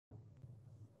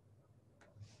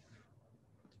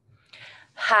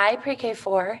Hi,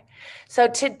 Pre-K4. So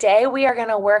today we are going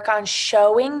to work on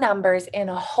showing numbers in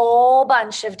a whole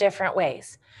bunch of different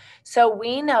ways. So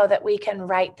we know that we can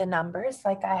write the numbers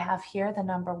like I have here, the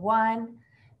number 1,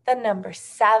 the number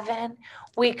 7.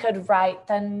 We could write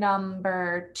the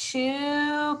number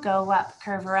 2, go up,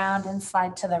 curve around, and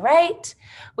slide to the right.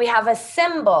 We have a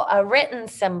symbol, a written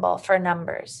symbol for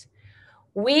numbers.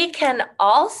 We can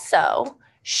also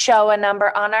show a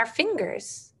number on our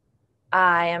fingers.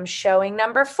 I am showing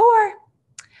number 4.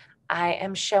 I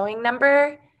am showing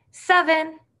number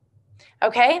 7.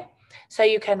 Okay, so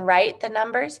you can write the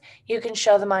numbers. You can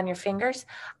show them on your fingers.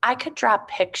 I could draw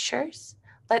pictures.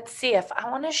 Let's see if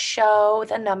I want to show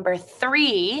the number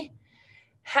 3.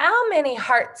 How many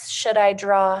hearts should I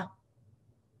draw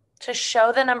to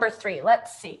show the number 3?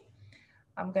 Let's see.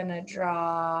 I'm going to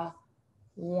draw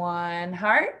 1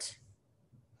 heart,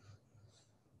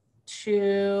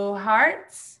 2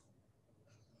 hearts,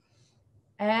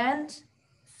 and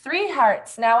 3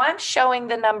 hearts. Now I'm showing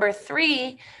the number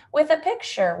 3 with a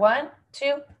picture. 1,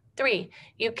 2, 3.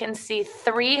 You can see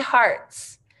 3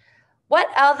 hearts. What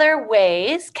other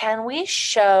ways can we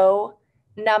show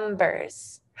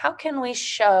numbers? How can we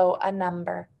show a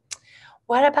number?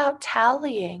 What about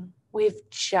tallying? We've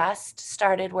just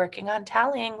started working on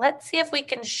tallying. Let's see if we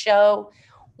can show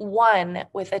 1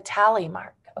 with a tally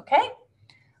mark, okay?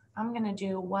 I'm going to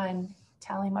do 1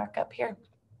 tally mark up here.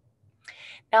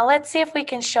 Now let's see if we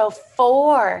can show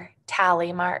 4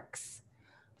 tally marks.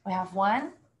 We have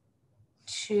 1,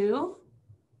 2,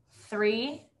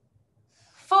 3,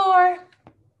 4.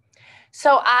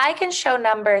 So I can show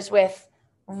numbers with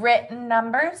written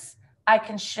numbers. I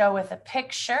can show with a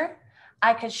picture.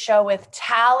 I could show with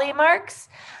tally marks.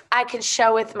 I could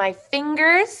show with my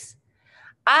fingers.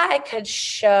 I could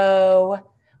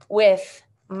show with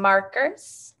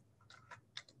markers.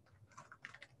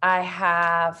 I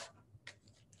have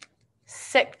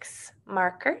 6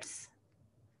 markers.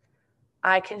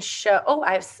 I can show,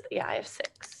 I have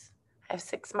 6. I have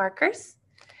 6 markers.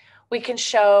 We can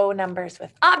show numbers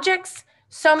with objects,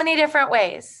 so many different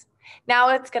ways. Now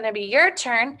it's going to be your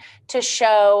turn to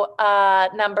show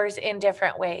numbers in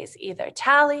different ways, either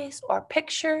tallies or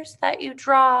pictures that you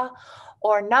draw,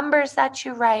 or numbers that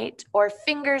you write, or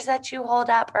fingers that you hold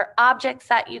up, or objects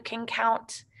that you can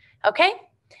count. Okay?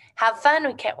 Have fun.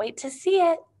 We can't wait to see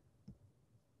it.